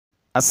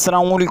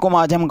अस्सलाम वालेकुम।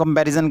 आज हम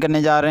कंपैरिजन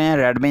करने जा रहे हैं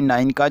Redmi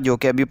 9 का, जो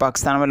कि अभी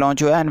पाकिस्तान में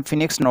लॉन्च हुआ है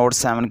Infinix Note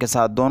 7 के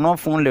साथ। दोनों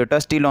फ़ोन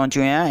लेटेस्ट ही लॉन्च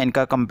हुए हैं।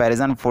 इनका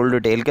कंपैरिजन फुल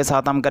डिटेल के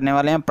साथ हम करने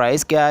वाले हैं।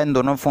 प्राइस क्या है इन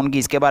दोनों फ़ोन की,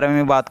 इसके बारे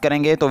में बात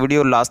करेंगे, तो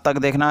वीडियो लास्ट तक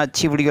देखना।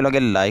 अच्छी वीडियो लगे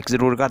लाइक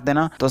ज़रूर कर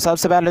देना। तो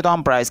सबसे पहले तो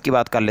हम प्राइस की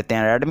बात कर लेते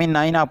हैं। Redmi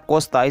 9 आपको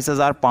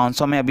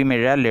 27,500 में अभी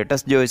मिल रहा है,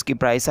 लेटेस्ट जो इसकी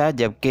प्राइस है,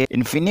 जबकि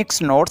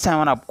Infinix Note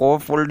 7 आपको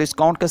फुल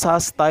डिस्काउंट के साथ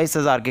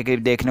 27,000 के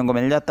करीब देखने को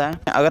मिल जाता है।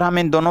 अगर हम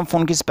इन दोनों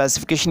फ़ोन की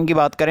स्पेसिफिकेशन की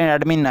बात करें,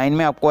 Redmi 9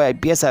 में आपको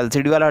IPS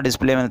LCD वाला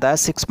डिस्प्ले मिलता है।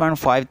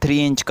 6.53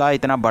 इंच का,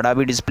 इतना बड़ा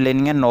भी डिस्प्ले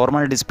नहीं है,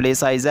 नॉर्मल डिस्प्ले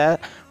साइज है।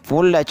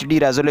 फुल HD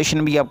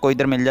रेजोल्यूशन भी आपको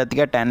इधर मिल जाती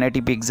है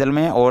 1080 पिक्सल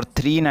में, और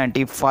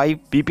 395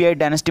 ppi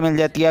डेंसिटी मिल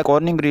जाती है।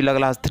 कॉर्निंग गोरिल्ला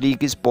ग्लास 3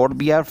 की सपोर्ट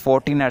भी है।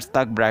 14 हर्ट्ज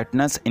तक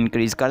ब्राइटनेस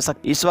इंक्रीज कर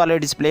सकते। इस वाले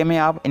डिस्प्ले में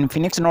आप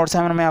Infinix Note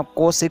 7 में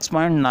आपको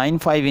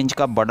 6.95 इंच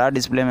का बड़ा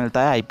डिस्प्ले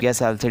मिलता है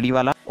IPS LCD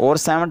वाला, और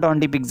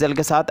 720 पिक्सल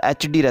के साथ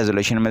HD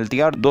रेजोल्यूशन मिलती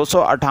है, और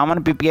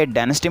 258 ppi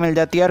डेंसिटी मिल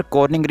जाती है, और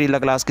कॉर्निंग गोरिल्ला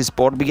ग्लास की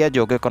सपोर्ट भी है,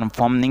 जो कि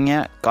कंफर्म नहीं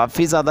है।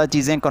 काफ़ी ज़्यादा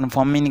चीज़ें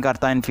कंफर्म ही नहीं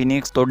करता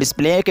इन्फिनिक्स। तो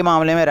डिस्प्ले के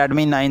मामले में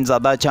Redmi 9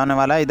 ज़्यादा अच्छा होने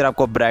वाला है। इधर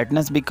आपको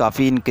ब्राइटनेस भी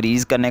काफ़ी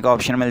इंक्रीज़ करने का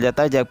ऑप्शन मिल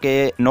जाता है,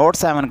 जबकि Note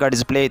 7 का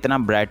डिस्प्ले इतना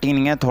ब्राइट ही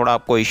नहीं है, थोड़ा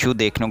आपको इशू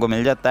देखने को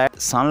मिल जाता है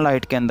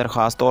सनलाइट के अंदर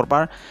खास तौर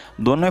पर।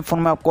 दोनों फ़ोन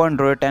में आपको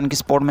Android 10 की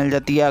सपोर्ट मिल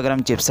जाती है। अगर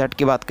हम चिपसेट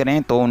की बात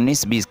करें तो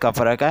 19-20 का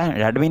फ़र्क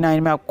है। Redmi 9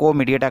 में आपको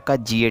MediaTek का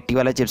G80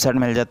 वाला चिपसेट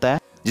मिल जाता है,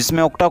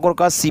 जिसमें ऑक्टा कोर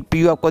का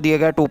CPU आपको दिया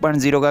गया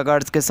 2.0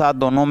 GHz के साथ।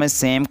 दोनों में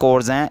सेम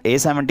कोर्स हैं,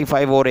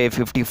 A75 और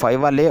A55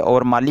 वाले,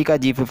 और माली का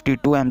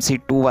G52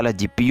 MC2 वाला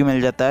GPU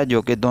मिल जाता है,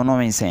 जो कि दोनों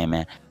में ही सेम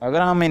है।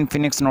 अगर हम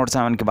Infinix Note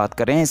 7 की बात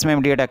करें, इसमें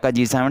MediaTek का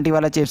G70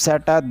 वाला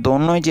चिपसेट है।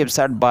 दोनों ही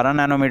चिपसेट 12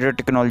 नैनोमीटर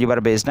टेक्नोलॉजी पर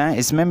बेस्ड हैं।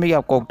 इसमें भी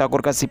आपको ऑक्टा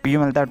कोर का CPU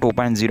मिलता है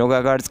 2.0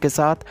 GHz के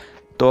साथ।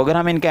 तो अगर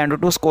हम इनके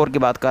एंड्रॉइड स्कोर की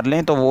बात कर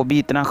लें तो वो भी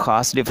इतना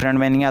खास डिफरेंट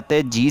में नहीं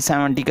आते।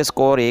 G70 के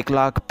स्कोर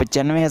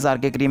 1,95,000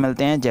 के करीब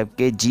मिलते हैं,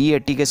 जबकि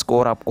G80 के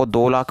स्कोर आपको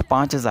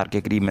 2,05,000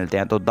 के करीब मिलते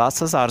हैं। तो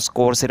 10,000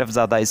 स्कोर सिर्फ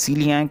ज़्यादा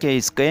इसीलिए हैं कि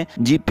इसके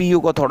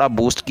GPU को थोड़ा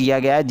बूस्ट किया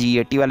गया है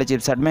G80 वाले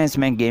चिपसेट में।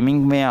 इसमें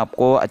गेमिंग में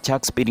आपको अच्छा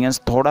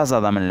एक्सपीरियंस थोड़ा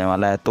ज़्यादा मिलने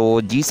वाला है।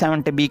 तो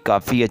G70 भी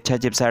काफ़ी अच्छा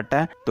चिपसेट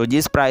है। तो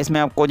जिस प्राइस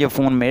में आपको ये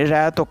फ़ोन मिल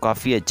रहा है तो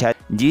काफ़ी अच्छा है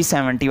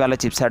G70 वाला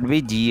चिपसेट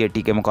भी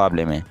G80 के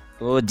मुकाबले में।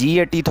 तो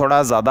G80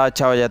 थोड़ा ज़्यादा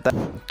अच्छा हो जाता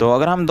है। तो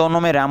अगर हम दोनों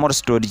में रैम और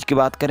स्टोरेज की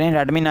बात करें,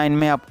 Redmi 9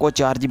 में आपको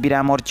 4GB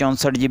रैम और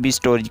 64GB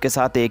स्टोरेज के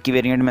साथ एक ही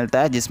वेरिएंट मिलता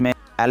है, जिसमें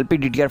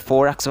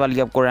LPDDR4X वाली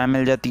आपको रैम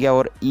मिल जाती है,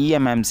 और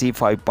eMMC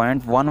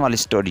 5.1 वाली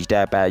स्टोरेज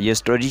टाइप है। ये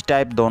स्टोरेज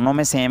टाइप दोनों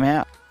में सेम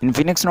है।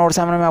 Infinix Note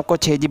 7 में आपको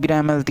 6GB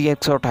रैम मिलती है,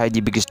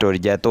 128GB की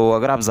स्टोरेज है। तो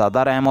अगर आप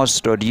ज़्यादा रैम और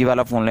स्टोरेज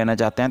वाला फ़ोन लेना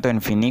चाहते हैं तो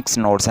Infinix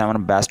Note 7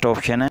 बेस्ट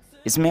ऑप्शन है।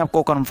 इसमें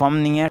आपको कंफर्म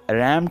नहीं है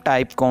रैम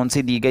टाइप कौन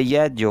सी दी गई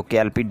है, जो कि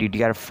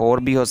LPDDR4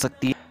 भी हो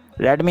सकती है।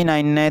 Redmi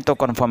 9 ने तो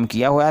कंफर्म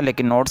किया हुआ है,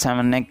 लेकिन Note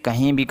 7 ने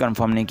कहीं भी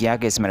कंफर्म नहीं किया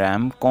कि इसमें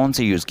रैम कौन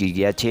सी यूज़ की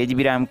गई है।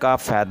 6GB रैम का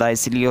फ़ायदा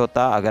इसलिए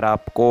होता अगर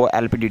आपको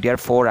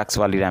LPDDR4X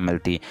वाली रैम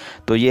मिलती।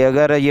 तो ये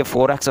अगर ये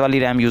 4X वाली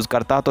रैम यूज़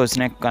करता तो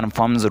इसने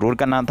कंफर्म ज़रूर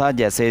करना था,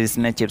 जैसे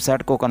इसने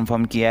चिपसेट को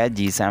कंफर्म किया है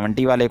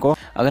G70 वाले को।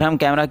 अगर हम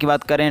कैमरा की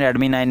बात करें,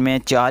 Redmi 9 में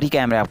 4 ही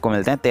कैमरे आपको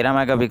मिलते हैं। 13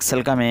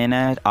 मेगापिक्सल का मेन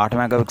है, 8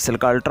 मेगापिक्सल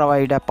का अल्ट्रा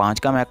वाइड है, 5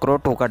 का मैक्रो,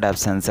 2 का डेप्थ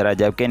सेंसर है।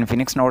 जबकि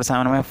Infinix Note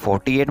 7 में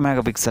 48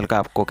 मेगापिक्सल का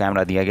आपको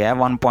कैमरा दिया गया है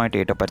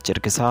 1.8 अपर्चर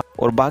के साथ,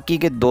 और बाकी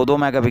के 2-2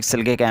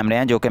 मेगापिक्सल के कैमरे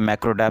हैं, जो कि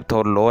मैक्रो डेप्थ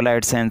और लो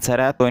लाइट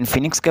सेंसर है। तो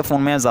Infinix के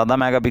फ़ोन में ज़्यादा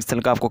मेगापिक्सल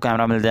का आपको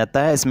कैमरा मिल जाता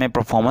है। इसमें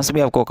परफॉर्मेंस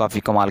भी आपको काफ़ी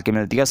कमाल की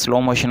मिलती है। स्लो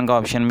मोशन का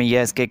ऑप्शन भी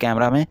है इसके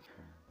कैमरा में।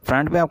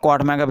 फ्रंट पे आपको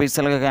 8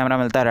 मेगापिक्सल का कैमरा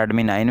मिलता है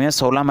Redmi 9 में,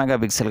 16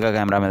 मेगापिक्सल का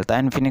कैमरा मिलता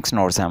है Infinix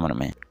Note 7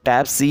 में।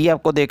 टाइप C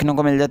आपको देखने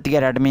को मिल जाती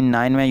है Redmi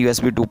 9 में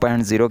USB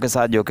 2.0 के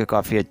साथ, जो कि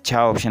काफ़ी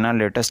अच्छा ऑप्शन है।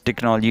 लेटेस्ट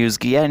टेक्नोलॉजी यूज़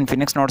की है।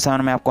 Infinix Note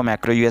 7 में आपको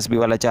मैक्रो USB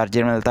वाला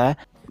चार्जर मिलता है।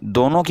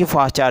 दोनों की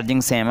फास्ट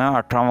चार्जिंग सेम है,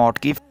 18 वाट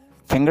की।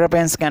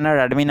 फिंगरप्रिंट स्कैनर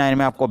Redmi 9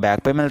 में आपको बैक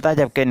पे मिलता है,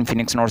 जबकि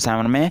Infinix Note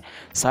 7 में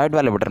साइड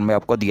वाले बटन में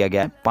आपको दिया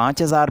गया है।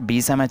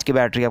 5020 mAh की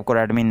बैटरी आपको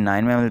Redmi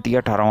 9 में मिलती है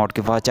 18 वाट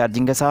की फास्ट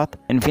चार्जिंग के साथ।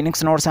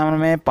 Infinix Note 7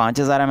 में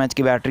 5000 mAh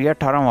की बैटरी है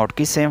 18 वाट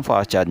की सेम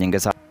फास्ट चार्जिंग के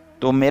साथ।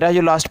 तो मेरा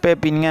जो लास्ट पे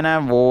ओपिनियन है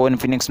वो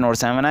Infinix Note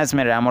 7 है।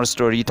 इसमें रैम और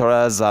स्टोरेज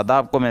थोड़ा ज़्यादा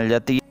आपको मिल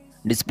जाती है।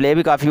 डिस्प्ले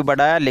भी काफ़ी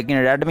बड़ा है,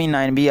 लेकिन Redmi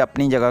 9 भी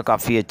अपनी जगह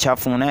काफ़ी अच्छा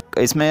फ़ोन है।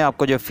 इसमें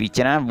आपको जो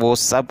फीचर हैं वो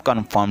सब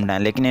कंफर्म्ड हैं,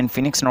 लेकिन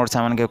Infinix Note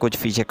 7 के कुछ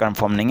फीचर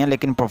कंफर्म नहीं है।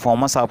 लेकिन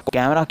परफॉर्मेंस आपको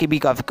कैमरा की भी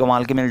काफ़ी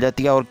कमाल की मिल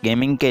जाती है, और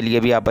गेमिंग के लिए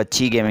भी आप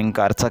अच्छी गेमिंग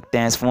कर सकते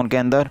हैं इस फ़ोन के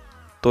अंदर।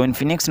 तो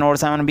Infinix Note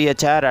 7 भी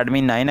अच्छा है।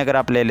 Redmi 9 अगर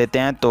आप ले लेते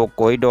हैं तो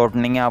कोई डाउट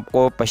नहीं है,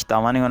 आपको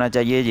पछतावा नहीं होना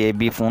चाहिए। ये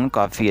भी फ़ोन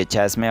काफ़ी अच्छा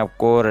है। इसमें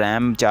आपको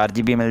रैम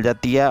 4GB मिल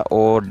जाती है,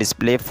 और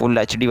डिस्प्ले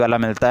फुल HD वाला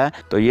मिलता है।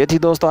 तो ये थी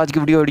दोस्तों आज की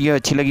वीडियो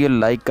अच्छी लगी हो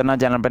लाइक करना,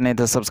 चैनल पर नहीं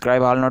तो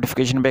सब्सक्राइब, ऑल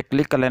नोटिफिकेशन पे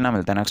क्लिक कर लेना।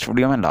 मिलता है नेक्स्ट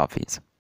वीडियो में। अल्लाह हाफिज़।